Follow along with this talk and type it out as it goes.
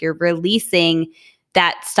You're releasing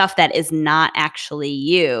that stuff that is not actually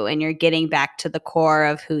you, and you're getting back to the core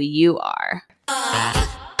of who you are.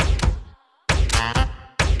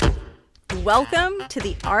 Welcome to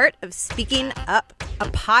The Art of Speaking Up, a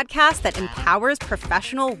podcast that empowers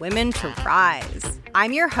professional women to rise.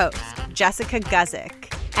 I'm your host, Jessica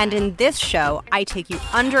Guzik, and in this show, I take you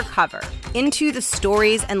undercover into the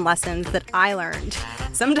stories and lessons that I learned,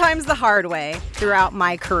 sometimes the hard way, throughout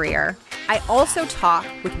my career. I also talk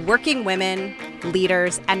with working women,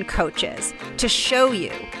 leaders, and coaches to show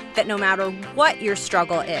you that no matter what your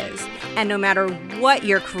struggle is, and no matter what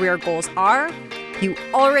your career goals are, you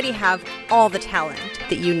already have all the talent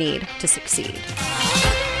that you need to succeed.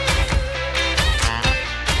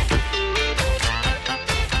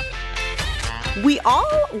 We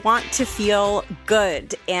all want to feel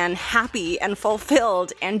good and happy and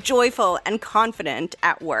fulfilled and joyful and confident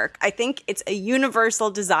at work. I think it's a universal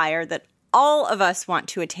desire that all of us want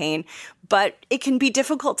to attain, but it can be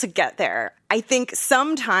difficult to get there. I think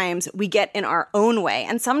sometimes we get in our own way,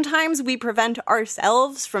 and sometimes we prevent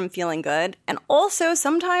ourselves from feeling good, and also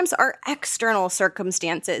sometimes our external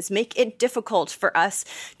circumstances make it difficult for us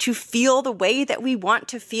to feel the way that we want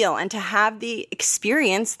to feel and to have the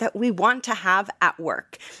experience that we want to have at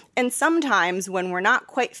work. And sometimes when we're not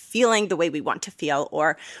quite feeling the way we want to feel,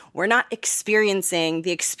 or we're not experiencing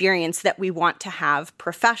the experience that we want to have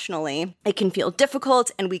professionally, it can feel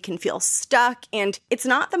difficult and we can feel stuck, and it's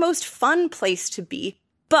not the most fun place to be.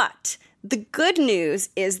 But the good news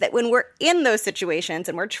is that when we're in those situations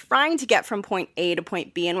and we're trying to get from point A to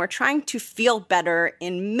point B and we're trying to feel better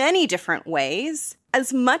in many different ways,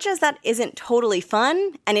 as much as that isn't totally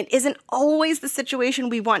fun and it isn't always the situation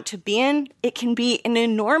we want to be in, it can be an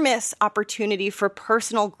enormous opportunity for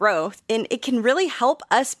personal growth, and it can really help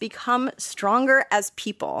us become stronger as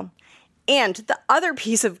people. And the other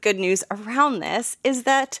piece of good news around this is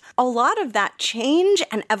that a lot of that change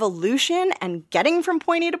and evolution and getting from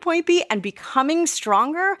point A to point B and becoming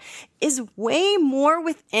stronger is way more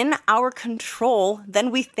within our control than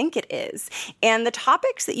we think it is. And the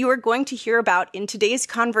topics that you are going to hear about in today's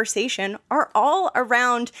conversation are all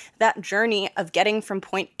around that journey of getting from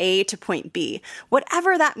point A to point B.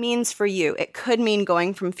 Whatever that means for you, it could mean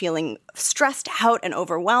going from feeling stressed out and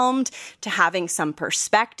overwhelmed to having some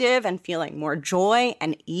perspective and feeling more joy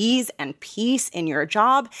and ease and peace in your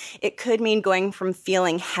job. It could mean going from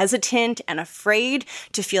feeling hesitant and afraid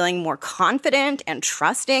to feeling more confident and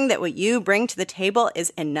trusting that what you bring to the table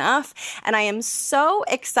is enough. And I am so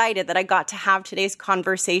excited that I got to have today's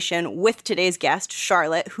conversation with today's guest,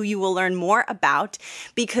 Charlotte, who you will learn more about,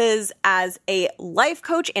 because as a life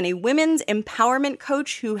coach and a women's empowerment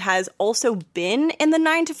coach who has also been in the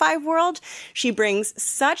 9-to-5 world, she brings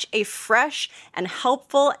such a fresh and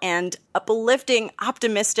helpful and uplifting,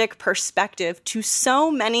 optimistic perspective to so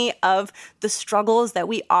many of the struggles that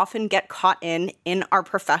we often get caught in our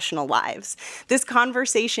professional lives. This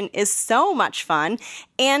conversation is so much fun,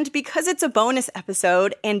 and because it's a bonus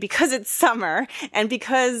episode, and because it's summer, and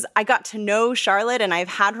because I got to know Charlotte and I've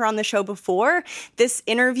had her on the show before, this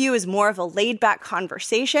interview is more of a laid-back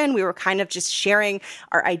conversation. We were kind of just sharing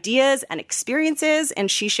our ideas and experiences,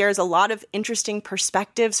 and she shares a lot of interesting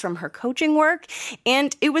perspectives from her coaching work,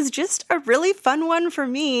 and it was just a really fun one for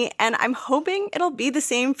me, and I'm hoping it'll be the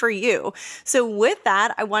same for you. So with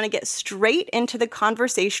that, I want to get straight into the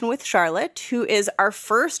conversation with Charlotte, who is our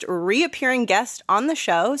first reappearing guest on the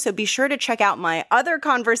show. So be sure to check out my other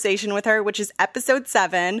conversation with her, which is episode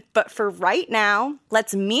 7. But for right now,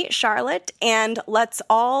 let's meet Charlotte and let's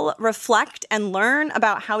all reflect and learn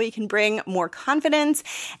about how we can bring more confidence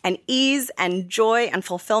and ease and joy and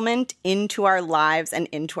fulfillment into our lives and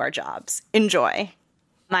into our jobs. Enjoy.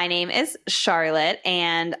 My name is Charlotte,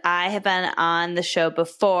 and I have been on the show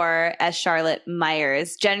before as Charlotte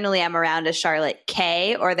Myers. Generally, I'm around as Charlotte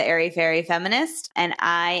Kaye, or the Airy Fairy Feminist, and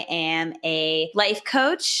I am a life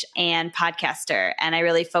coach and podcaster, and I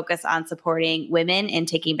really focus on supporting women in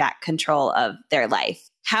taking back control of their life.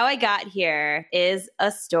 How I got here is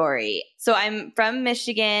a story. So I'm from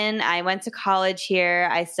Michigan. I went to college here.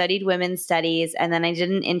 I studied women's studies, and then I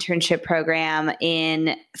did an internship program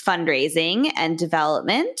in fundraising and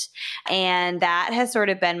development. And that has sort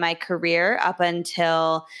of been my career up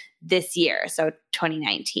until this year, so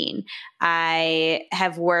 2019. I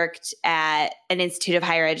have worked at an institute of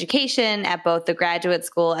higher education at both the graduate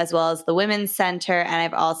school as well as the Women's Center. And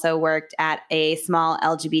I've also worked at a small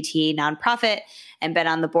LGBT nonprofit and been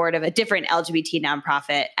on the board of a different LGBT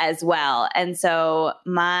nonprofit as well. And so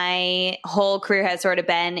my whole career has sort of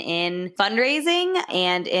been in fundraising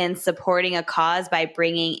and in supporting a cause by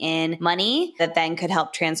bringing in money that then could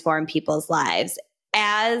help transform people's lives.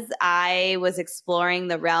 as I was exploring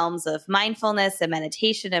the realms of mindfulness and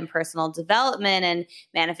meditation and personal development and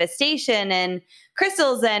manifestation and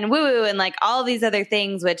crystals and woo-woo and like all these other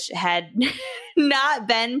things, which had not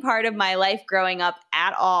been part of my life growing up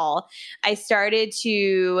at all, I started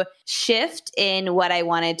to shift in what I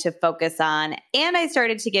wanted to focus on. And I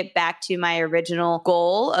started to get back to my original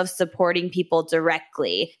goal of supporting people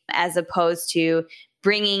directly, as opposed to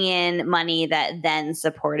bringing in money that then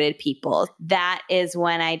supported people. That is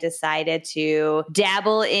when I decided to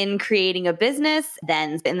dabble in creating a business.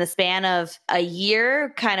 Then in the span of a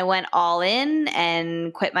year, kind of went all in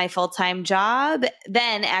and quit my full-time job.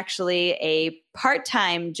 Then actually a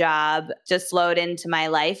part-time job just flowed into my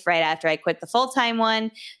life right after I quit the full-time one.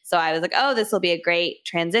 So I was like, oh, this will be a great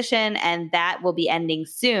transition, and that will be ending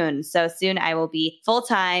soon. So soon I will be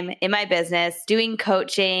full-time in my business doing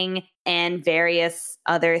coaching and various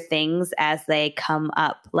other things as they come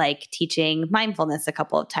up, like teaching mindfulness a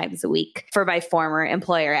couple of times a week for my former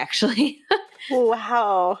employer, actually.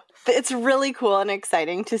 Wow. It's really cool and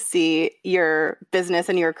exciting to see your business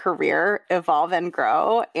and your career evolve and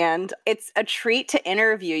grow. And it's a treat to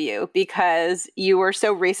interview you because you were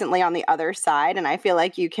so recently on the other side. And I feel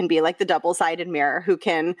like you can be like the double-sided mirror who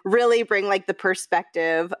can really bring like the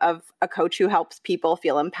perspective of a coach who helps people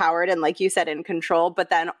feel empowered and, like you said, in control.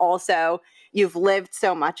 But then also you've lived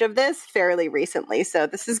so much of this fairly recently. So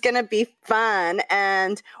this is going to be fun.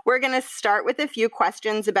 And we're going to start with a few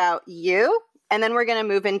questions about you. And then we're going to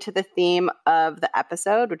move into the theme of the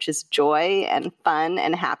episode, which is joy and fun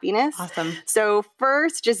and happiness. Awesome. So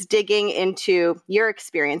first, just digging into your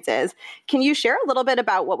experiences, can you share a little bit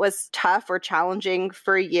about what was tough or challenging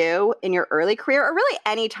for you in your early career, or really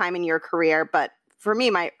any time in your career? But for me,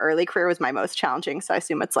 my early career was my most challenging. So I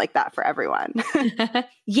assume it's like that for everyone.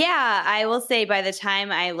 Yeah, I will say by the time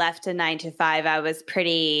I left a 9-to-5, I was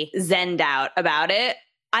pretty zenned out about it.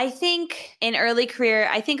 I think in early career,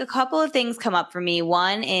 I think a couple of things come up for me.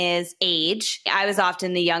 One is age. I was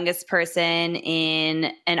often the youngest person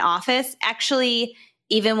in an office. Actually,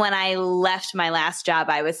 even when I left my last job,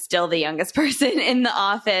 I was still the youngest person in the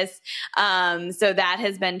office. So that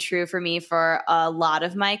has been true for me for a lot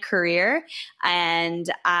of my career.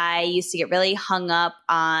 And I used to get really hung up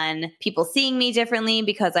on people seeing me differently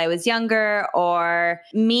because I was younger, or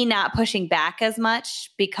me not pushing back as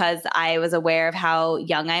much because I was aware of how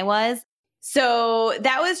young I was. So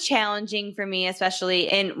that was challenging for me,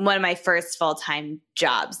 especially in one of my first full-time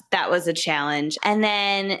jobs. That was a challenge. And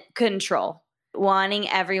then control. Wanting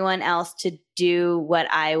everyone else to do what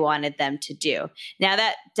I wanted them to do. Now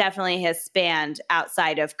that definitely has spanned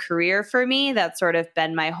outside of career for me. That's sort of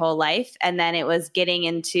been my whole life. And then it was getting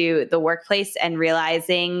into the workplace and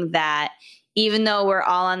realizing that even though we're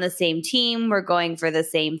all on the same team, we're going for the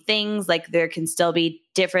same things, like there can still be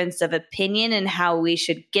difference of opinion in how we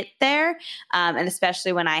should get there. And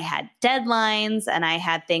especially when I had deadlines and I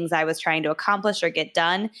had things I was trying to accomplish or get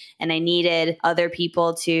done, and I needed other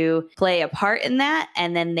people to play a part in that,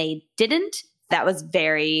 and then they didn't. That was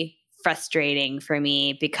very frustrating for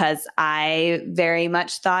me because I very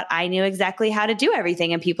much thought I knew exactly how to do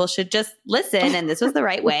everything and people should just listen and this was the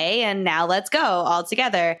right way. And now let's go all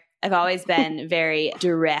together. I've always been very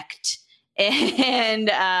direct and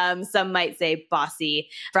some might say bossy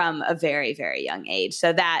from a very, very young age.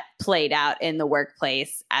 So that played out in the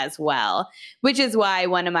workplace as well, which is why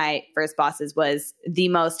one of my first bosses was the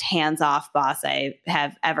most hands-off boss I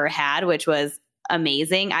have ever had, which was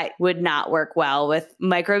amazing. I would not work well with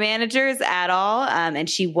micromanagers at all. And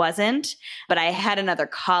she wasn't. But I had another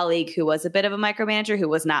colleague who was a bit of a micromanager who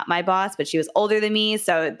was not my boss, but she was older than me.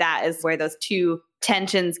 So that is where those two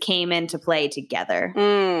tensions came into play together.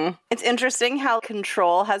 It's interesting how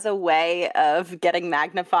control has a way of getting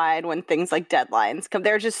magnified when things like deadlines come.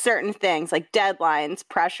 There are just certain things like deadlines,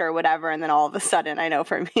 pressure, whatever. And then all of a sudden, I know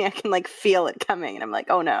for me, I can like feel it coming and I'm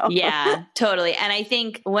like, oh no. Yeah, totally. And I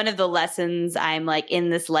think one of the lessons I'm like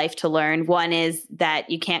in this life to learn, one is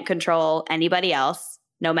that you can't control anybody else,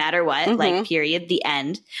 no matter what, like period, the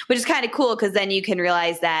end, which is kind of cool because then you can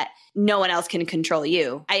realize that no one else can control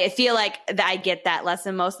you. I feel like I get that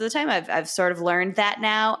lesson most of the time. I've sort of learned that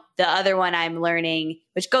now. The other one I'm learning,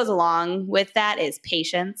 which goes along with that, is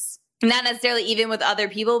patience. Not necessarily even with other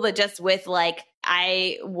people, but just with like,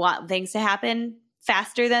 I want things to happen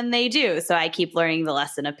faster than they do. So I keep learning the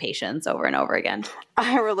lesson of patience over and over again.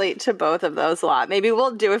 I relate to both of those a lot. Maybe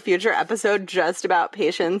we'll do a future episode just about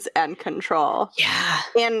patience and control. Yeah.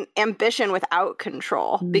 And ambition without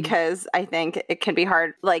control, because I think it can be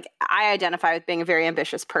hard. Like, I identify with being a very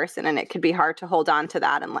ambitious person, and it can be hard to hold on to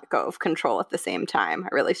that and let go of control at the same time. I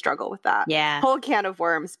really struggle with that. Yeah. Whole can of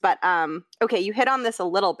worms. But okay, you hit on this a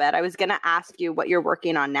little bit. I was going to ask you what you're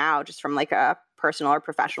working on now, just from like a personal or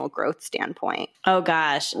professional growth standpoint. Oh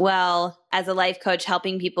gosh. Well, as a life coach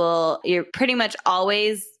helping people, you're pretty much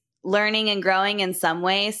always learning and growing in some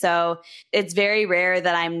way. So it's very rare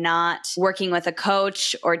that I'm not working with a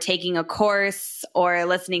coach or taking a course or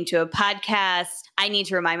listening to a podcast. I need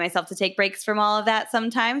to remind myself to take breaks from all of that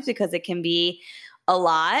sometimes because it can be a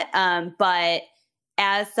lot. But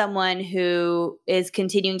as someone who is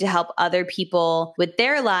continuing to help other people with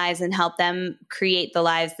their lives and help them create the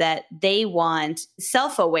lives that they want,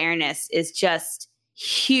 self-awareness is just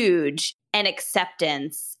huge, and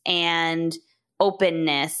acceptance and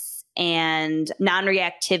openness and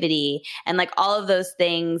non-reactivity and like all of those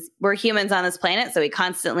things. We're humans on this planet, so we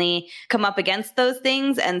constantly come up against those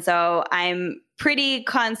things. And so I'm pretty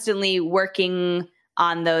constantly working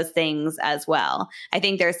on those things as well. I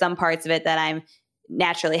think there's some parts of it that I'm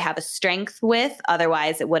naturally have a strength with.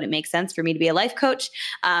 Otherwise, it wouldn't make sense for me to be a life coach.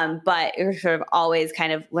 But we're sort of always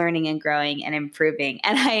kind of learning and growing and improving.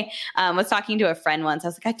 And I was talking to a friend once. I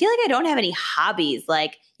was like, I feel like I don't have any hobbies.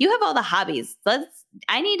 Like, you have all the hobbies.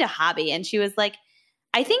 I need a hobby. And she was like,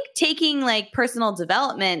 I think taking like personal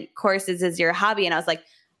development courses is your hobby. And I was like,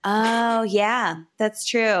 oh yeah, that's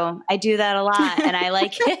true. I do that a lot and I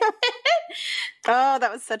like it. Oh,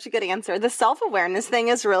 that was such a good answer. The self-awareness thing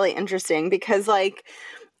is really interesting because, like,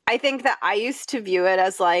 I think that I used to view it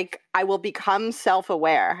as like, I will become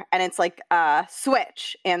self-aware, and it's like a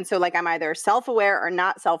switch. And so like, I'm either self-aware or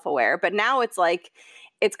not self-aware. But now it's like,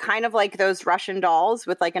 it's kind of like those Russian dolls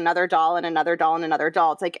with like another doll and another doll and another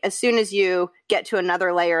doll. It's like, as soon as you get to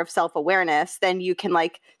another layer of self-awareness, then you can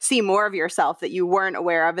like see more of yourself that you weren't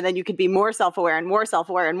aware of. And then you could be more self-aware and more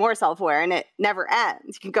self-aware and more self-aware. And it never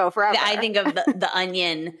ends. You can go forever. I think of the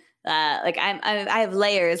onion, like I have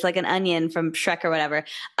layers like an onion from Shrek or whatever.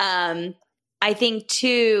 I think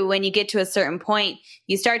too, when you get to a certain point,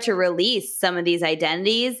 you start to release some of these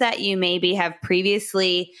identities that you maybe have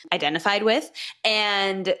previously identified with.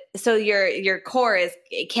 And so your core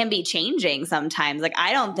it can be changing sometimes. Like,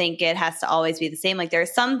 I don't think it has to always be the same. Like, there are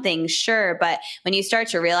some things, sure. But when you start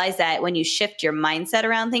to realize that when you shift your mindset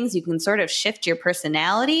around things, you can sort of shift your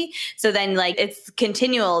personality. So then like, it's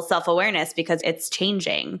continual self-awareness because it's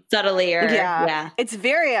changing subtly or yeah. It's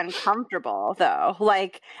very uncomfortable though.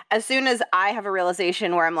 Like, as soon as I have a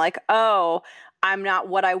realization where I'm like, oh, I'm not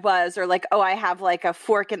what I was, or like, oh, I have like a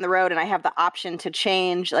fork in the road and I have the option to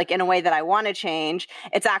change like in a way that I want to change,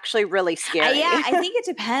 it's actually really scary. Yeah, I think it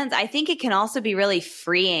depends. I think it can also be really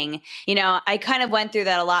freeing. You know, I kind of went through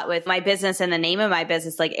that a lot with my business and the name of my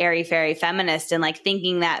business, like Airy Fairy Feminist, and like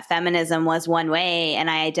thinking that feminism was one way and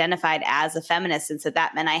I identified as a feminist. And so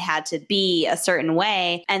that meant I had to be a certain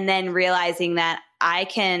way. And then realizing that I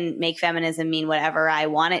can make feminism mean whatever I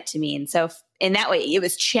want it to mean. So in that way, it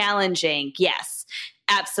was challenging. Yes,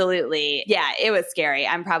 absolutely. Yeah, it was scary.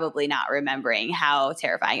 I'm probably not remembering how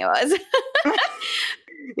terrifying it was.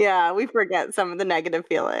 Yeah, we forget some of the negative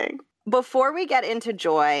feeling. Before we get into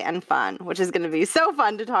joy and fun, which is going to be so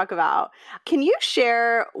fun to talk about, can you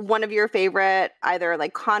share one of your favorite either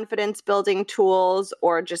like confidence building tools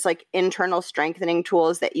or just like internal strengthening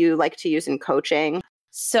tools that you like to use in coaching?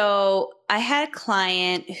 So I had a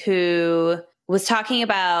client who was talking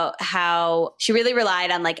about how she really relied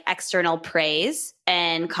on like external praise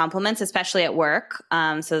and compliments, especially at work.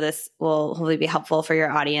 So this will hopefully be helpful for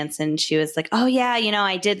your audience. And she was like, oh yeah, you know,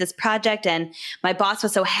 I did this project and my boss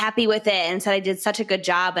was so happy with it and said I did such a good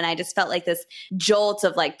job. And I just felt like this jolt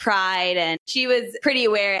of like pride. And she was pretty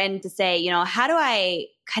aware and to say, you know, how do I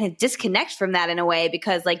kind of disconnect from that in a way?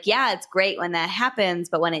 Because like, yeah, it's great when that happens,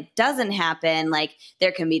 but when it doesn't happen, like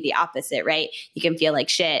there can be the opposite, right? You can feel like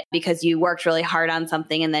shit because you worked really hard on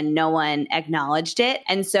something and then no one acknowledged it.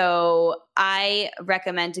 And so I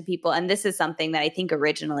recommend to people, and this is something that I think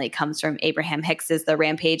originally comes from Abraham Hicks's The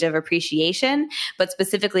Rampage of Appreciation, but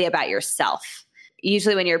specifically about yourself.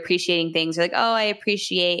 Usually when you're appreciating things, you're like, oh, I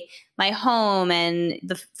appreciate my home and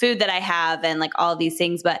the food that I have and like all these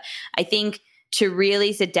things. But I think to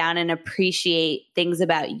really sit down and appreciate things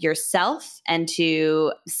about yourself and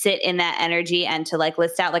to sit in that energy and to like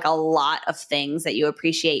list out like a lot of things that you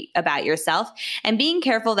appreciate about yourself and being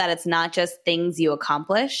careful that it's not just things you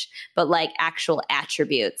accomplish, but like actual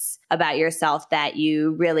attributes about yourself that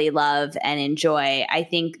you really love and enjoy. I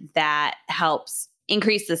think that helps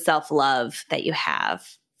increase the self-love that you have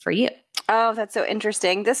for you. Oh, that's so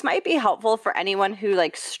interesting. This might be helpful for anyone who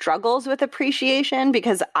like struggles with appreciation,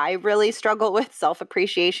 because I really struggle with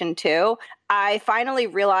self-appreciation too. I finally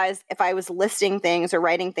realized if I was listing things or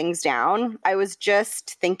writing things down, I was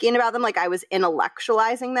just thinking about them, like I was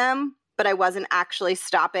intellectualizing them, but I wasn't actually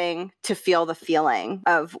stopping to feel the feeling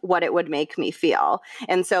of what it would make me feel.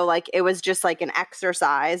 And so like it was just like an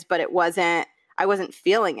exercise, but I wasn't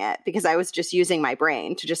feeling it because I was just using my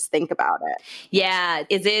brain to just think about it. Yeah,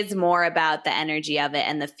 it is more about the energy of it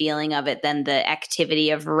and the feeling of it than the activity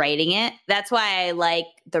of writing it. That's why I like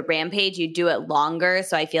the Rampage. You do it longer,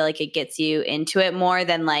 so I feel like it gets you into it more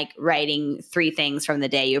than like writing 3 things from the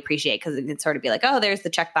day you appreciate, because it can sort of be like, oh, there's the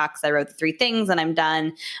checkbox. I wrote the 3 things and I'm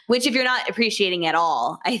done. Which if you're not appreciating at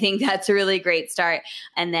all, I think that's a really great start,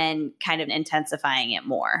 and then kind of intensifying it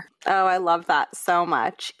more. Oh, I love that so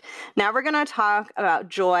much. Now we're going to talk about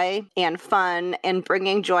joy and fun and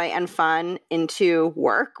bringing joy and fun into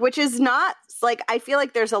work, which is not like, I feel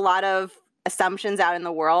like there's a lot of assumptions out in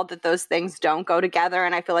the world that those things don't go together.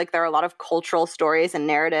 And I feel like there are a lot of cultural stories and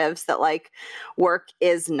narratives that like work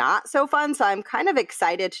is not so fun. So I'm kind of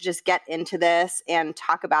excited to just get into this and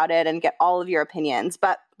talk about it and get all of your opinions.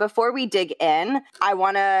 But before we dig in, I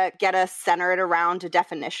want to get us centered around a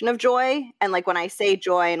definition of joy. And like when I say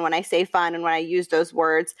joy and when I say fun and when I use those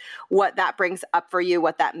words, what that brings up for you,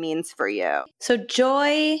 what that means for you. So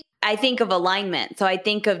joy, I think of alignment. So I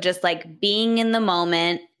think of just like being in the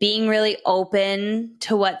moment, being really open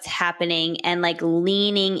to what's happening and like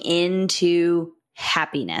leaning into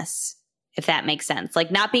happiness, if that makes sense. Like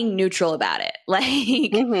not being neutral about it, like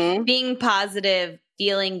being positive,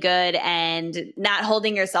 feeling good, and not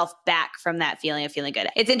holding yourself back from that feeling of feeling good.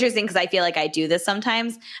 It's interesting because I feel like I do this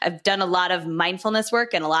sometimes. I've done a lot of mindfulness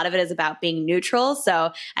work and a lot of it is about being neutral.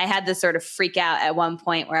 So I had this sort of freak out at one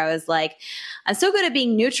point where I was like, I'm so good at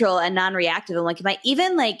being neutral and non-reactive. I'm like, am I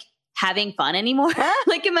even like having fun anymore?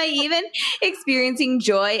 Like, am I even experiencing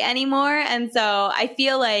joy anymore? And so I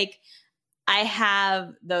feel like I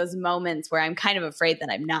have those moments where I'm kind of afraid that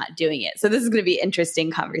I'm not doing it. So this is going to be an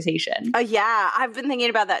interesting conversation. Yeah, I've been thinking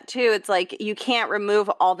about that too. It's like you can't remove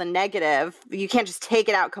all the negative. You can't just take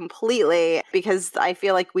it out completely, because I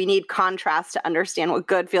feel like we need contrast to understand what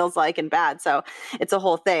good feels like and bad. So it's a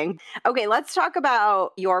whole thing. Okay, let's talk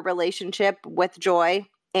about your relationship with joy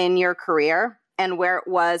in your career and where it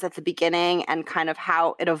was at the beginning and kind of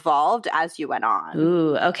how it evolved as you went on.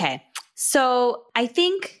 Ooh, okay. So I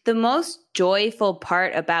think the most joyful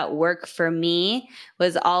part about work for me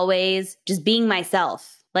was always just being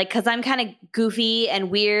myself. Like, because I'm kind of goofy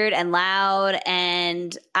and weird and loud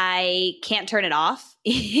and I can't turn it off.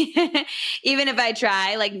 Even if I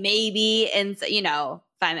try, like maybe, and you know,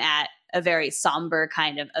 if I'm at a very somber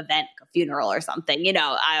kind of event, a funeral or something, you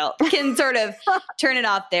know, I can sort of turn it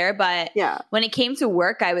off there. But when it came to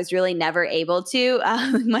work, I was really never able to.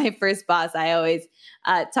 My first boss, I always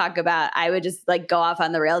talk about, I would just like go off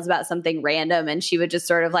on the rails about something random and she would just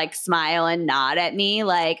sort of like smile and nod at me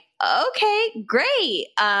like, okay, great.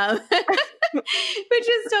 Which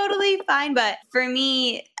is totally fine. But for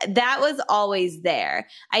me, that was always there.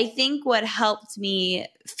 I think what helped me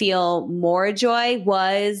feel more joy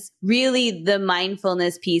was really the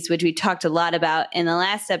mindfulness piece, which we talked a lot about in the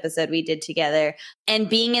last episode we did together, and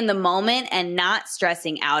being in the moment and not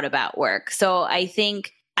stressing out about work. So I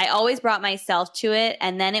think I always brought myself to it.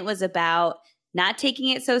 And then it was about not taking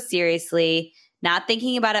it so seriously, not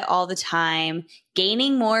thinking about it all the time,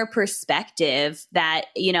 gaining more perspective that,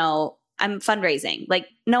 you know, I'm fundraising. Like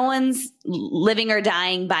no one's living or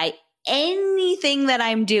dying by anything that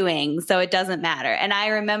I'm doing. So it doesn't matter. And I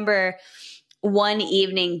remember one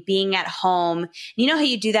evening being at home, you know how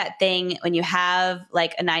you do that thing when you have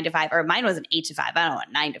like a 9 to 5, or mine was an 8 to 5. I don't know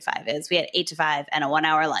what 9 to 5 is. We had 8 to 5 and a 1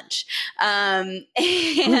 hour lunch. And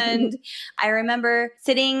I remember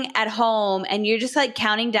sitting at home and you're just like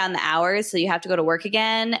counting down the hours. So you have to go to work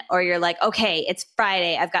again, or you're like, okay, it's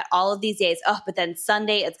Friday. I've got all of these days. Oh, but then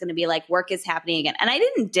Sunday it's going to be like work is happening again. And I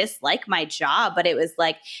didn't dislike my job, but it was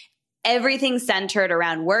like, everything centered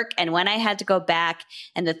around work and when I had to go back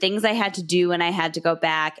and the things I had to do when I had to go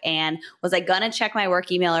back, and was I going to check my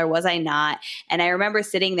work email or was I not? And I remember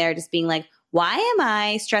sitting there just being like, why am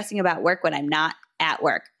I stressing about work when I'm not at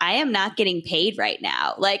work? I am not getting paid right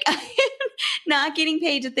now. Like I am not getting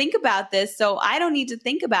paid to think about this. So I don't need to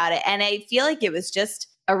think about it. And I feel like it was just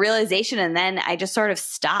a realization. And then I just sort of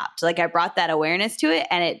stopped. Like I brought that awareness to it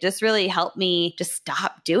and it just really helped me just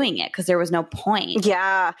stop doing it because there was no point.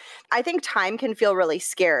 Yeah. I think time can feel really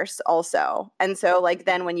scarce also. And so like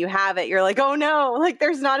then when you have it, you're like, oh no, like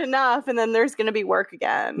there's not enough. And then there's going to be work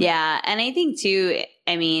again. Yeah. And I think too,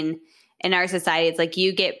 I mean, in our society, it's like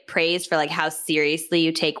you get praised for like how seriously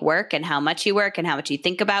you take work and how much you work and how much you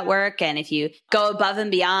think about work. And if you go above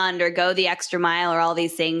and beyond or go the extra mile or all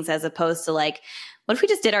these things, as opposed to like, what if we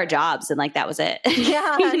just did our jobs and like that was it?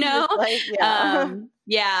 Yeah. You know? Like, yeah.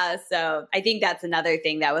 Yeah. So I think that's another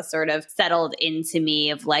thing that was sort of settled into me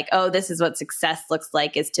of like, oh, this is what success looks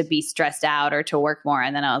like, is to be stressed out or to work more.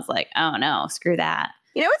 And then I was like, oh no, screw that.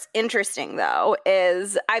 You know what's interesting though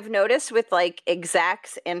is I've noticed with like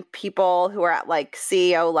execs and people who are at like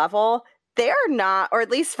CEO level, they are not, or at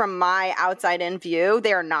least from my outside in view,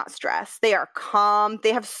 they are not stressed. They are calm.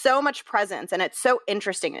 They have so much presence. And it's so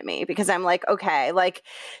interesting to me because I'm like, okay, like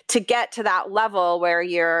to get to that level where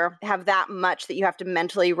you have that much that you have to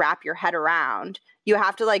mentally wrap your head around, you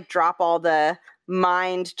have to like drop all the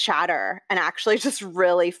mind chatter and actually just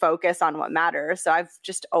really focus on what matters. So I've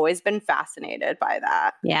just always been fascinated by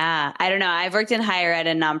that. Yeah. I don't know. I've worked in higher ed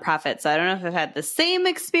and nonprofit, so I don't know if I've had the same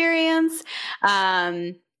experience.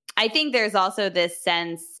 I think there's also this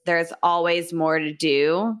sense there's always more to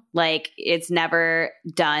do. Like it's never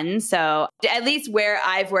done. So at least where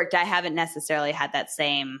I've worked, I haven't necessarily had that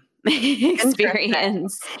same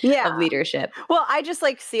experience of leadership. Well, I just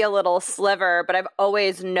like see a little sliver, but I've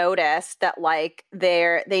always noticed that like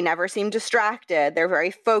they never seem distracted. They're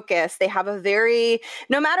very focused. They have a very,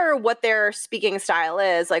 no matter what their speaking style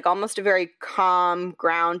is, like almost a very calm,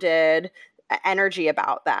 grounded energy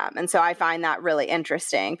about them. And so I find that really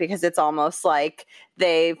interesting because it's almost like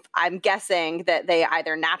I'm guessing that they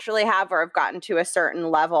either naturally have or have gotten to a certain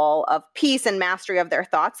level of peace and mastery of their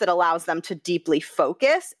thoughts that allows them to deeply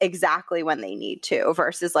focus exactly when they need to,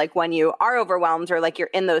 versus like when you are overwhelmed or like you're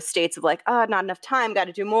in those states of like, oh, not enough time, got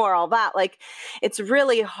to do more, all that. Like it's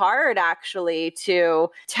really hard actually to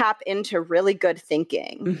tap into really good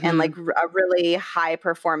thinking and like a really high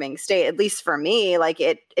performing state. At least for me, like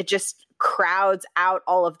it just crowds out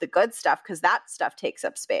all of the good stuff because that stuff takes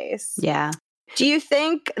up space. Yeah. Do you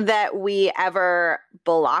think that we ever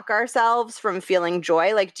block ourselves from feeling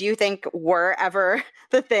joy? Like, do you think we're ever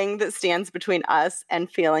the thing that stands between us and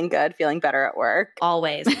feeling good, feeling better at work?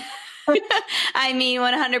 Always. I mean,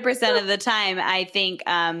 100% of the time. I think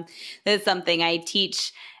that's something I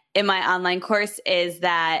teach in my online course, is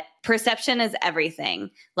that perception is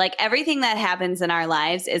everything. Like everything that happens in our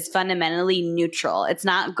lives is fundamentally neutral. It's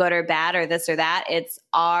not good or bad or this or that. It's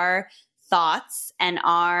our thoughts and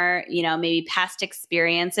our, maybe past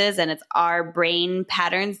experiences, and it's our brain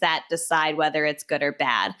patterns that decide whether it's good or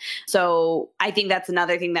bad. So I think that's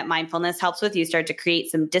another thing that mindfulness helps with. You start to create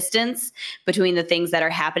some distance between the things that are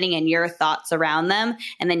happening and your thoughts around them.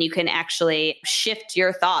 And then you can actually shift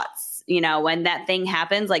your thoughts. When that thing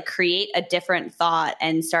happens, like create a different thought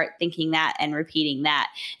and start thinking that and repeating that.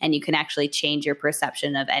 And you can actually change your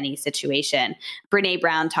perception of any situation. Brene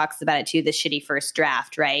Brown talks about it too, the shitty first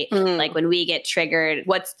draft, right? Like when we get triggered,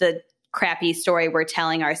 what's the crappy story we're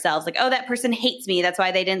telling ourselves? Like, oh, that person hates me. That's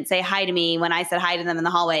why they didn't say hi to me when I said hi to them in the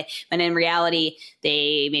hallway. When in reality,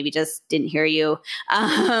 they maybe just didn't hear you,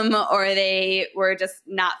 or they were just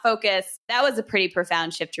not focused. That was a pretty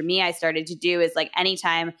profound shift for me. I started to do is like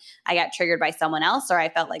anytime I got triggered by someone else, or I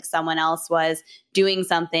felt like someone else was doing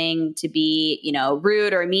something to be,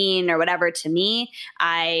 rude or mean or whatever to me,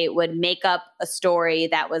 I would make up a story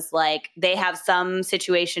that was like, they have some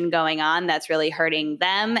situation going on that's really hurting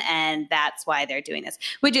them. And that's why they're doing this,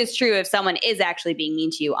 which is true. If someone is actually being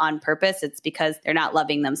mean to you on purpose, it's because they're not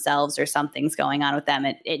loving themselves or something's going on with them.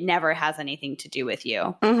 It never has anything to do with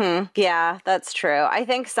you. Yeah, that's true. I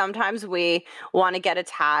think sometimes we want to get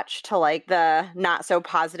attached to like the not so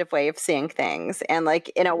positive way of seeing things. And like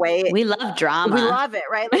in a way, we love drama. We love it,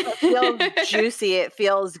 right? Like it feels juicy. It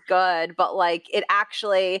feels good, but like it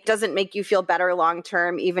actually doesn't make you feel better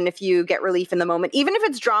long-term, even if you get relief in the moment, even if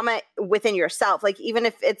it's drama within yourself. Like even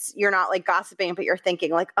if you're not like gossiping, but you're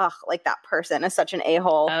thinking like, ugh, like that person is such an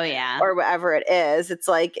a-hole. Oh yeah. Or whatever it is. It's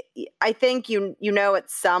like, I think at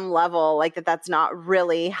some level, like that's not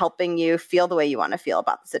really helping you feel the way you want to feel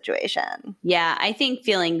about the situation. Yeah. I think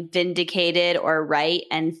feeling vindicated or right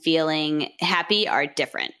and feeling happy are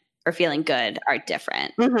different. Or feeling good are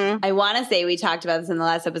different. I want to say we talked about this in the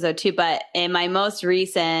last episode too, but in my most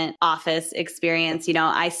recent office experience,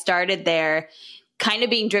 I started there kind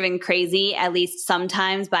of being driven crazy, at least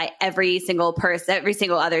sometimes, by every single person, every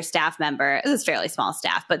single other staff member. It was a fairly small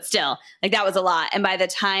staff, but still, like that was a lot. And by the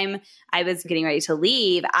time I was getting ready to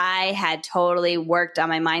leave, I had totally worked on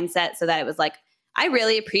my mindset so that it was like, I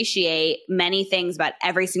really appreciate many things about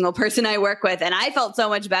every single person I work with. And I felt so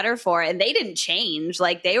much better for it. And they didn't change.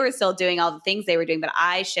 Like they were still doing all the things they were doing, but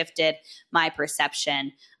I shifted my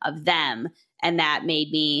perception of them. And that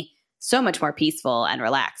made me so much more peaceful and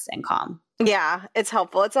relaxed and calm. Yeah, it's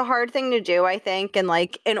helpful. It's a hard thing to do, I think. And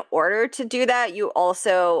like, in order to do that, you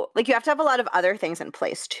also, like, you have to have a lot of other things in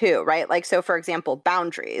place too, right? Like, so for example,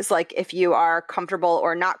 boundaries, like if you are comfortable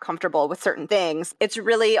or not comfortable with certain things, it's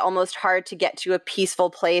really almost hard to get to a peaceful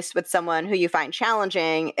place with someone who you find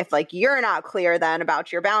challenging if like you're not clear then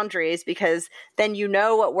about your boundaries, because then you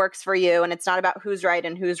know what works for you and it's not about who's right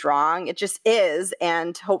and who's wrong. It just is.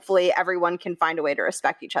 And hopefully everyone can find a way to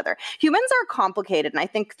respect each other. Humans are complicated. And I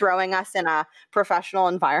think throwing us in a professional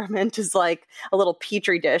environment is like a little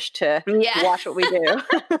petri dish to watch what we do.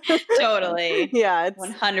 Totally. Yeah, it's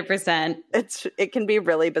 100%. It can be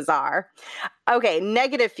really bizarre. Okay,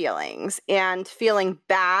 negative feelings and feeling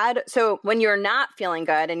bad. So when you're not feeling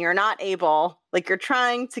good and you're not able, like you're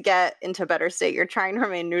trying to get into a better state, you're trying to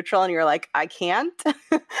remain neutral and you're like, I can't.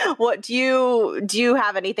 What do you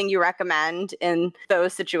have anything you recommend in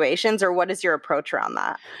those situations, or what is your approach around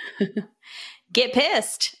that? Get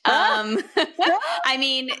pissed. I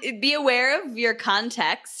mean, be aware of your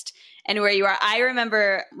context and where you are. I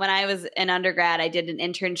remember when I was an undergrad, I did an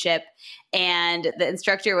internship and the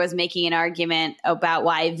instructor was making an argument about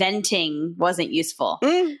why venting wasn't useful.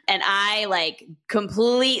 And I like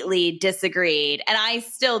completely disagreed. And I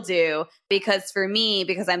still do, because for me,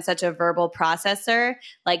 because I'm such a verbal processor,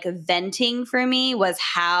 like venting for me was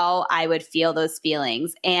how I would feel those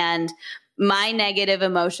feelings. And my negative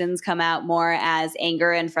emotions come out more as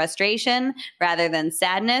anger and frustration rather than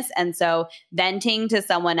sadness. And so venting to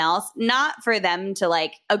someone else, not for them to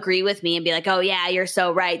like agree with me and be like, oh yeah, you're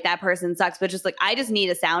so right, that person sucks, but just like, I just need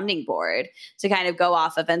a sounding board to kind of go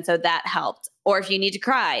off of. And so that helped. Or if you need to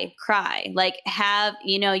cry, like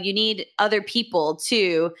you need other people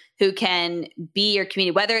too who can be your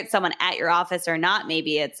community, whether it's someone at your office or not.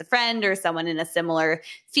 Maybe it's a friend or someone in a similar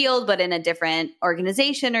field, but in a different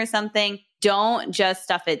organization or something. Don't just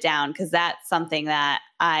stuff it down, because that's something that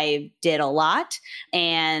I did a lot,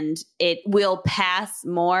 and it will pass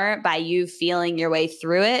more by you feeling your way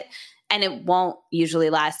through it. And it won't usually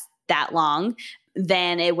last that long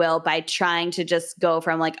than it will by trying to just go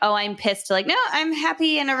from like, oh, I'm pissed to like, no, I'm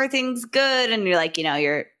happy and everything's good. And you're like,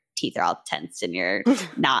 your teeth are all tensed and you're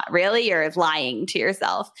not really, you're lying to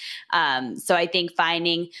yourself. So I think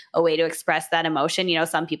finding a way to express that emotion,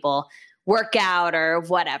 some people work out or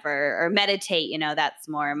whatever, or meditate, that's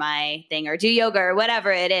more my thing, or do yoga or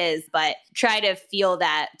whatever it is, but try to feel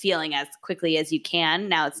that feeling as quickly as you can.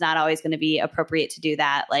 Now, it's not always going to be appropriate to do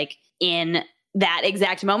that like in that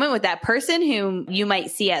exact moment with that person whom you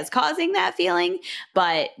might see as causing that feeling,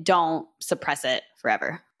 but don't suppress it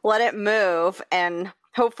forever. Let it move, and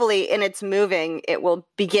hopefully in its moving, it will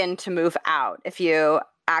begin to move out if you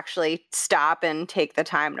actually stop and take the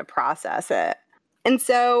time to process it. And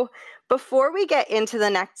so before we get into the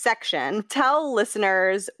next section, tell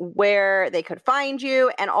listeners where they could find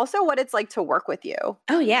you and also what it's like to work with you.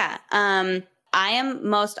 Oh, yeah. I am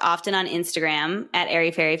most often on Instagram at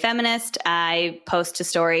Airy Fairy Feminist. I post to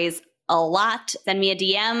stories a lot. Send me a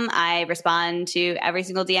DM. I respond to every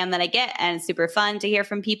single DM that I get, and it's super fun to hear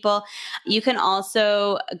from people. You can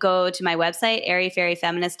also go to my website,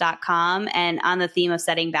 airyfairyfeminist.com. And on the theme of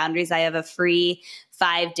setting boundaries, I have a free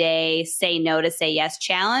 5-day say no to say yes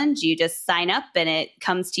challenge. You just sign up and it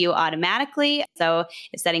comes to you automatically. So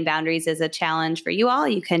if setting boundaries is a challenge for you all,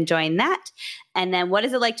 you can join that. And then what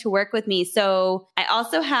is it like to work with me? So I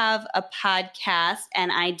also have a podcast,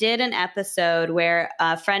 and I did an episode where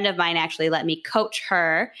a friend of mine actually let me coach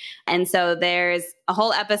her. And so there's a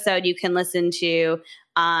whole episode you can listen to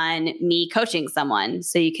on me coaching someone.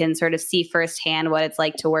 So you can sort of see firsthand what it's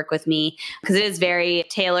like to work with me, because it is very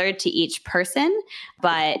tailored to each person,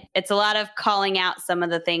 but it's a lot of calling out some of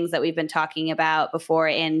the things that we've been talking about before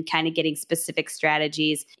and kind of getting specific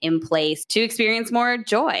strategies in place to experience more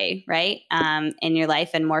joy, right? In your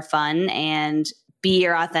life, and more fun, and be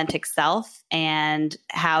your authentic self, and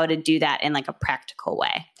how to do that in like a practical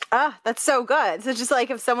way. Ah, that's so good. So just like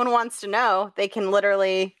if someone wants to know, they can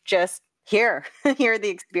literally just hear the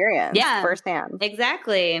experience firsthand.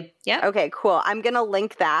 Exactly. Yeah. Okay, cool. I'm going to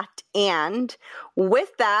link that. And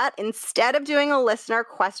with that, instead of doing a listener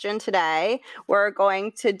question today, we're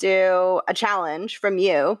going to do a challenge from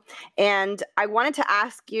you. And I wanted to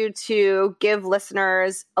ask you to give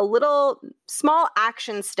listeners a little small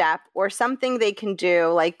action step or something they can do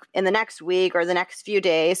like in the next week or the next few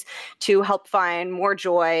days to help find more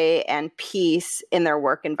joy and peace in their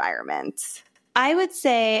work environments. I would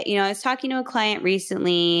say, I was talking to a client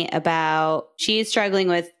recently about she's struggling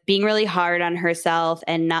with being really hard on herself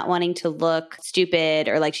and not wanting to look stupid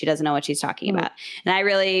or like she doesn't know what she's talking about. And I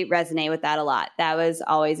really resonate with that a lot. That was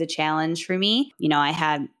always a challenge for me. I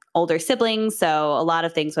had older siblings. So a lot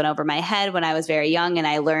of things went over my head when I was very young, and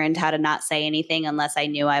I learned how to not say anything unless I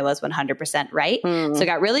knew I was 100% right. So I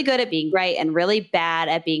got really good at being right and really bad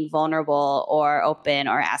at being vulnerable or open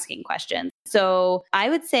or asking questions. So I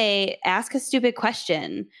would say ask a stupid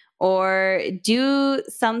question or do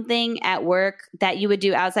something at work that you would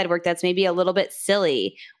do outside work that's maybe a little bit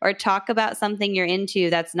silly, or talk about something you're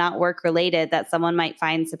into that's not work related that someone might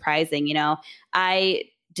find surprising. You know, I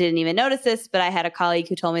didn't even notice this, but I had a colleague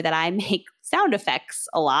who told me that I make sound effects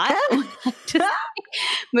a lot. Just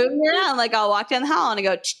moving around, like I'll walk down the hall and I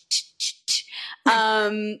go,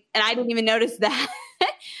 and I didn't even notice that.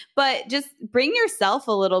 But just bring yourself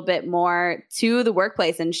a little bit more to the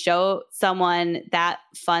workplace and show someone that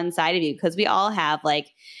fun side of you, because we all have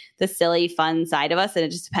like the silly fun side of us, and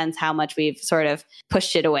it just depends how much we've sort of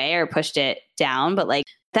pushed it away or pushed it down. But like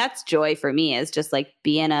that's joy for me, is just like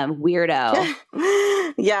being a weirdo.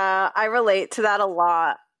 Yeah, I relate to that a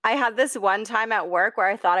lot. I had this one time at work where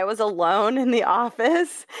I thought I was alone in the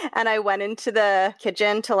office, and I went into the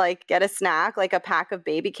kitchen to like get a snack, like a pack of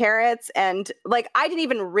baby carrots. And like, I didn't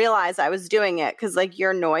even realize I was doing it, because like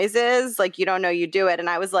your noises, like you don't know you do it. And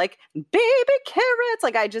I was like, baby carrots.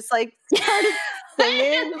 Like I just like started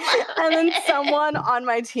singing, and then someone on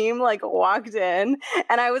my team like walked in,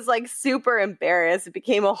 and I was like super embarrassed. It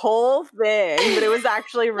became a whole thing, but it was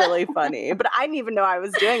actually really funny. But I didn't even know I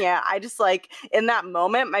was doing it. I just like in that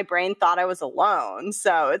moment, my brain thought I was alone.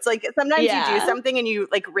 So it's like sometimes you do something and you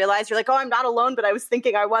like realize you're like, oh, I'm not alone, but I was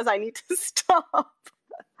thinking I was. I need to stop.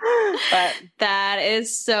 But that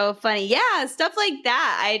is so funny. Yeah, stuff like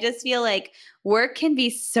that. I just feel like work can be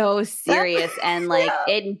so serious and like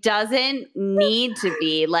it doesn't need to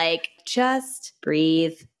be. Like just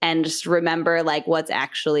breathe and just remember like what's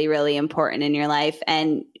actually really important in your life.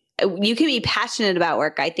 And you can be passionate about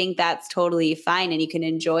work. I think that's totally fine, and you can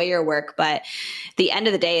enjoy your work. But at the end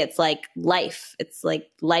of the day, it's like life. It's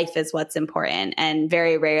like life is what's important. And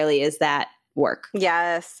very rarely is that work.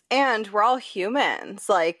 Yes. And we're all humans.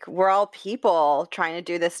 Like we're all people trying to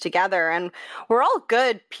do this together, and we're all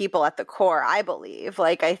good people at the core, I believe.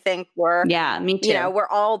 Like I think we're, me too. You know, we're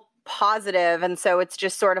all positive. And so it's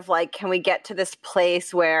just sort of like, can we get to this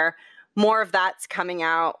place where more of that's coming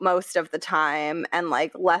out most of the time, and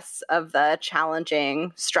like less of the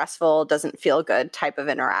challenging, stressful, doesn't feel good type of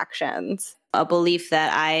interactions? A belief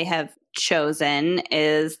that I have chosen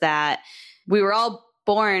is that we were all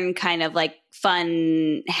born kind of like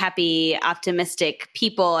fun, happy, optimistic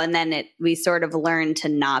people, and then we sort of learn to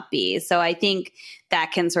not be. So I think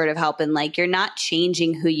that can sort of help in like you're not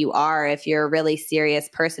changing who you are if you're a really serious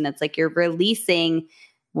person. It's like you're releasing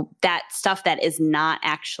that stuff that is not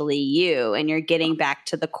actually you, and you're getting back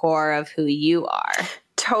to the core of who you are.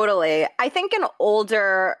 Totally. I think an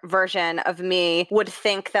older version of me would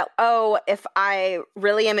think that, oh, if I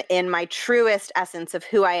really am in my truest essence of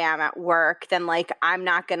who I am at work, then like I'm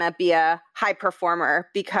not going to be a high performer,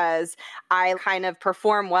 because I kind of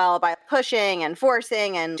perform well by pushing and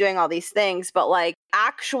forcing and doing all these things. But like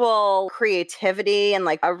actual creativity and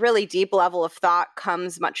like a really deep level of thought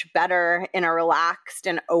comes much better in a relaxed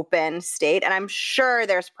and open state. And I'm sure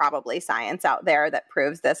there's probably science out there that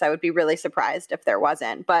proves this. I would be really surprised if there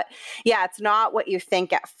wasn't. But yeah, it's not what you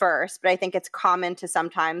think at first, but I think it's common to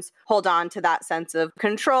sometimes hold on to that sense of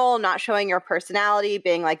control, not showing your personality,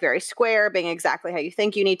 being like very square, being exactly how you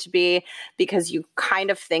think you need to be, because you kind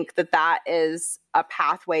of think that that is a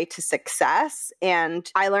pathway to success.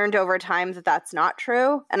 And I learned over time that that's not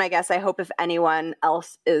true. And I guess I hope if anyone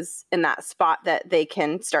else is in that spot that they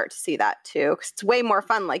can start to see that too. 'Cause it's way more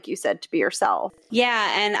fun, like you said, to be yourself.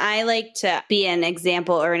 Yeah. And I like to be an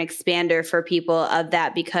example or an expander for people of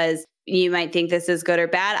that, because you might think this is good or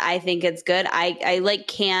bad. I think it's good. I like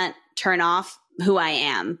can't turn off who I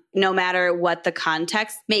am, no matter what the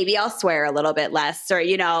context. Maybe I'll swear a little bit less, or,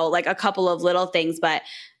 you know, like a couple of little things, but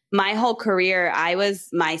my whole career, I was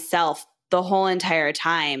myself the whole entire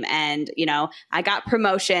time. And, you know, I got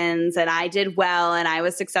promotions and I did well and I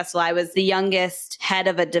was successful. I was the youngest head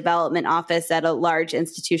of a development office at a large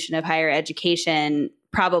institution of higher education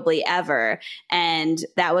probably ever. And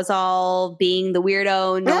that was all being the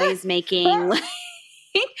weirdo, noise making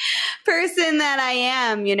person that I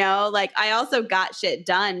am, you know, like I also got shit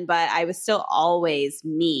done, but I was still always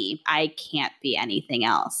me. I can't be anything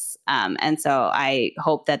else. And so I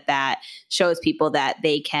hope that that shows people that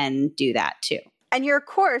they can do that too. And your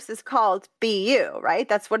course is called Be You, right?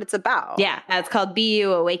 That's what it's about. Yeah, it's called Be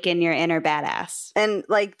You, Awaken Your Inner Badass. And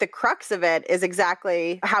like the crux of it is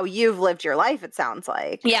exactly how you've lived your life, it sounds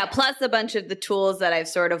like. Yeah, plus a bunch of the tools that I've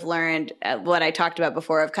sort of learned, what I talked about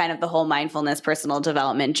before of kind of the whole mindfulness personal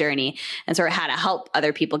development journey and sort of how to help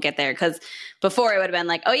other people get there. Because before it would have been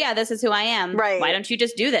like, oh yeah, this is who I am. Right. Why don't you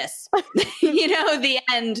just do this? The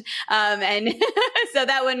end. And so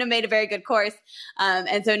that wouldn't have made a very good course.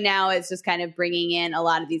 And so now it's just kind of bringing in a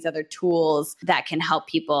lot of these other tools that can help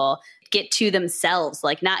people get to themselves,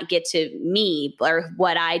 like not get to me or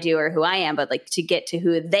what I do or who I am, but like to get to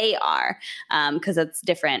who they are, because it's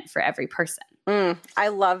different for every person. I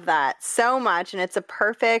love that so much. And it's a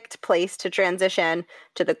perfect place to transition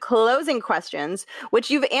to the closing questions, which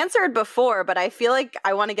you've answered before, but I feel like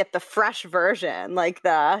I want to get the fresh version.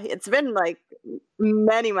 It's been like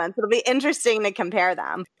many months. It'll be interesting to compare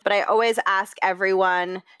them. But I always ask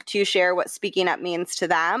everyone to share what speaking up means to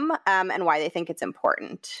them, and why they think it's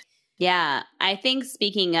important. Yeah, I think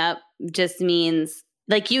speaking up just means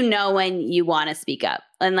when you want to speak up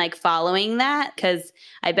and like following that, because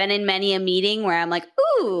I've been in many a meeting where I'm like,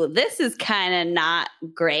 ooh, this is kind of not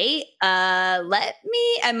great. And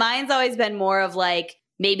mine's always been more of like,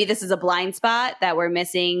 maybe this is a blind spot that we're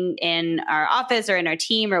missing in our office or in our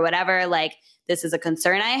team or whatever. Like, this is a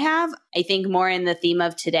concern I have. I think more in the theme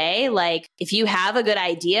of today, like if you have a good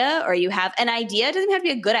idea or you have an idea, it doesn't have to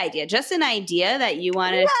be a good idea, just an idea that you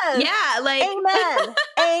want to, Amen.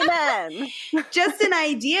 Amen. Just an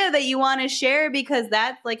idea that you want to share, because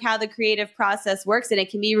that's like how the creative process works. And it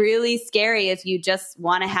can be really scary if you just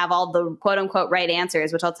want to have all the quote unquote right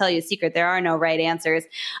answers, which I'll tell you a secret. There are no right answers.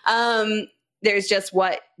 There's just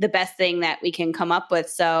what the best thing that we can come up with.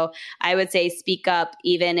 So I would say speak up,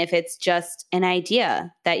 even if it's just an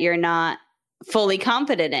idea that you're not fully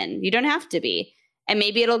confident in. You don't have to be. And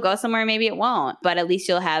maybe it'll go somewhere, maybe it won't, but at least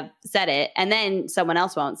you'll have said it. And then someone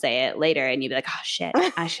else won't say it later. And you'll be like, oh shit,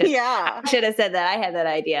 I should have said that. I had that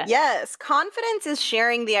idea. Yes. Confidence is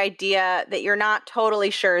sharing the idea that you're not totally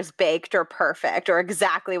sure is baked or perfect or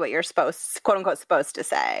exactly what you're quote unquote supposed to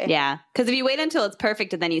say. Yeah. Because if you wait until it's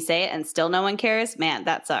perfect and then you say it and still no one cares, man,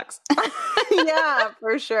 that sucks. Yeah,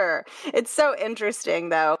 for sure. It's so interesting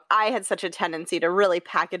though. I had such a tendency to really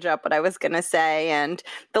package up what I was going to say. And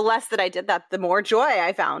the less that I did that, the more joy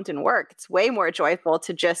I found in work. It's way more joyful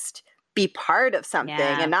to just be part of something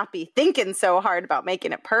and not be thinking so hard about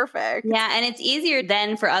making it perfect. Yeah. And it's easier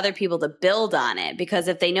then for other people to build on it, because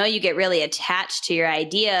if they know you get really attached to your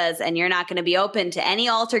ideas and you're not going to be open to any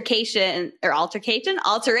alterations to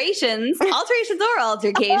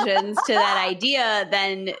that idea,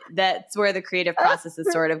 then that's where the creative process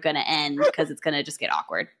is sort of going to end, because it's going to just get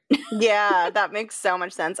awkward. Yeah, that makes so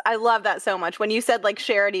much sense. I love that so much. When you said like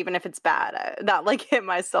share it even if it's bad, that like hit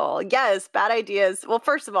my soul. Yes, bad ideas. Well,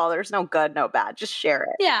 first of all, there's no good, no bad. Just share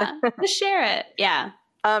it. Yeah, just share it. Yeah.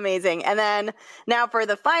 Amazing. And then now for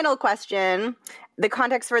the final question, the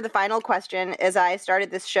context for the final question is I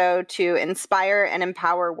started this show to inspire and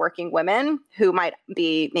empower working women who might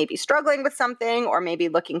be maybe struggling with something or maybe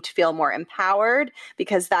looking to feel more empowered,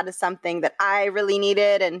 because that is something that I really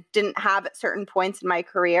needed and didn't have at certain points in my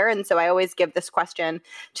career. And so I always give this question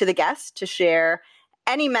to the guests to share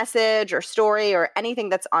any message or story or anything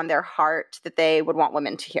that's on their heart that they would want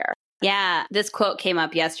women to hear. Yeah, this quote came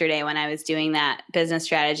up yesterday when I was doing that business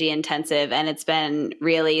strategy intensive, and it's been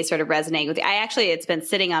really sort of resonating with me. It's been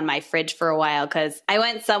sitting on my fridge for a while because I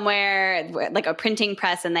went somewhere like a printing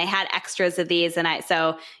press and they had extras of these. And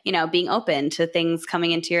being open to things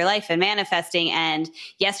coming into your life and manifesting. And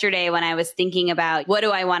yesterday when I was thinking about what do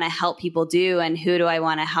I want to help people do and who do I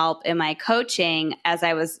want to help in my coaching, as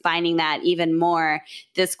I was finding that even more,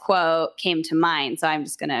 this quote came to mind. So I'm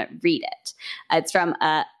just going to read it. It's from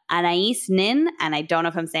Anais Nin, and I don't know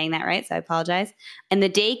if I'm saying that right, so I apologize. And the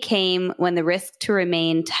day came when the risk to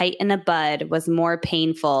remain tight in a bud was more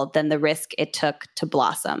painful than the risk it took to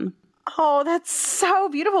blossom. Oh, that's so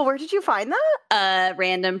beautiful. Where did you find that? A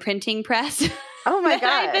random printing press. Oh my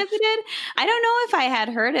gosh. I visited. I don't know if I had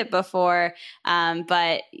heard it before,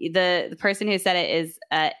 but the person who said it is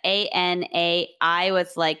ANAI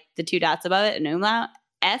with like the two dots above it, an umlaut.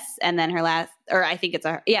 S, and then her last, or I think it's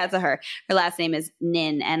a her. Yeah, it's a her. Her last name is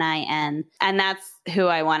Nin, N-I-N. And that's who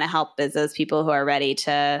I want to help, is those people who are ready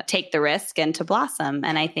to take the risk and to blossom.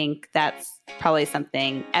 And I think that's probably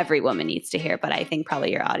something every woman needs to hear, but I think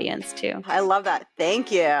probably your audience too. I love that.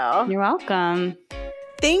 Thank you. You're welcome.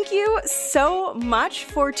 Thank you so much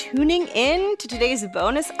for tuning in to today's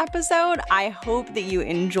bonus episode. I hope that you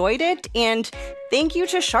enjoyed it, and thank you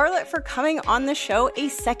to Charlotte for coming on the show a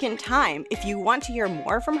second time. If you want to hear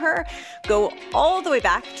more from her, go all the way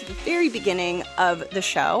back to the very beginning of the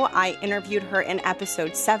show. I interviewed her in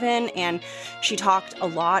episode 7, and she talked a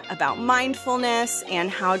lot about mindfulness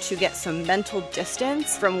and how to get some mental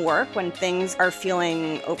distance from work when things are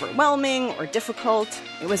feeling overwhelming or difficult.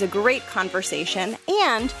 It was a great conversation,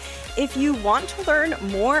 and if you want to learn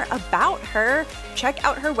more about her, check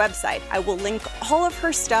out her website. I will link all of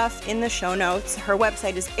her stuff in the show notes. Her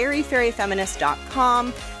website is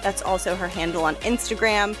airyfairyfeminist.com. That's also her handle on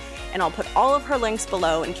Instagram. And I'll put all of her links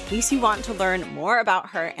below in case you want to learn more about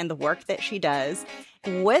her and the work that she does.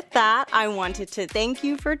 With that, I wanted to thank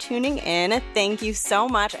you for tuning in. Thank you so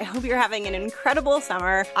much. I hope you're having an incredible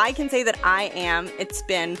summer. I can say that I am. It's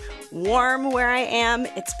been warm where I am.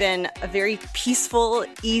 It's been a very peaceful,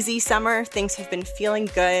 easy summer. Things have been feeling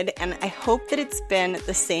good, and I hope that it's been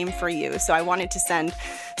the same for you. So I wanted to send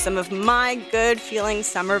some of my good feeling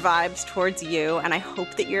summer vibes towards you, and I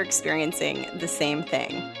hope that you're experiencing the same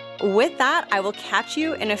thing. With that, I will catch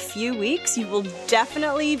you in a few weeks. You will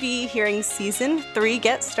definitely be hearing season 3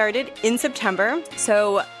 get started in September.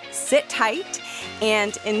 So sit tight.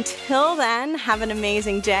 And until then, have an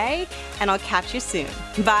amazing day, and I'll catch you soon.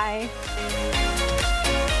 Bye.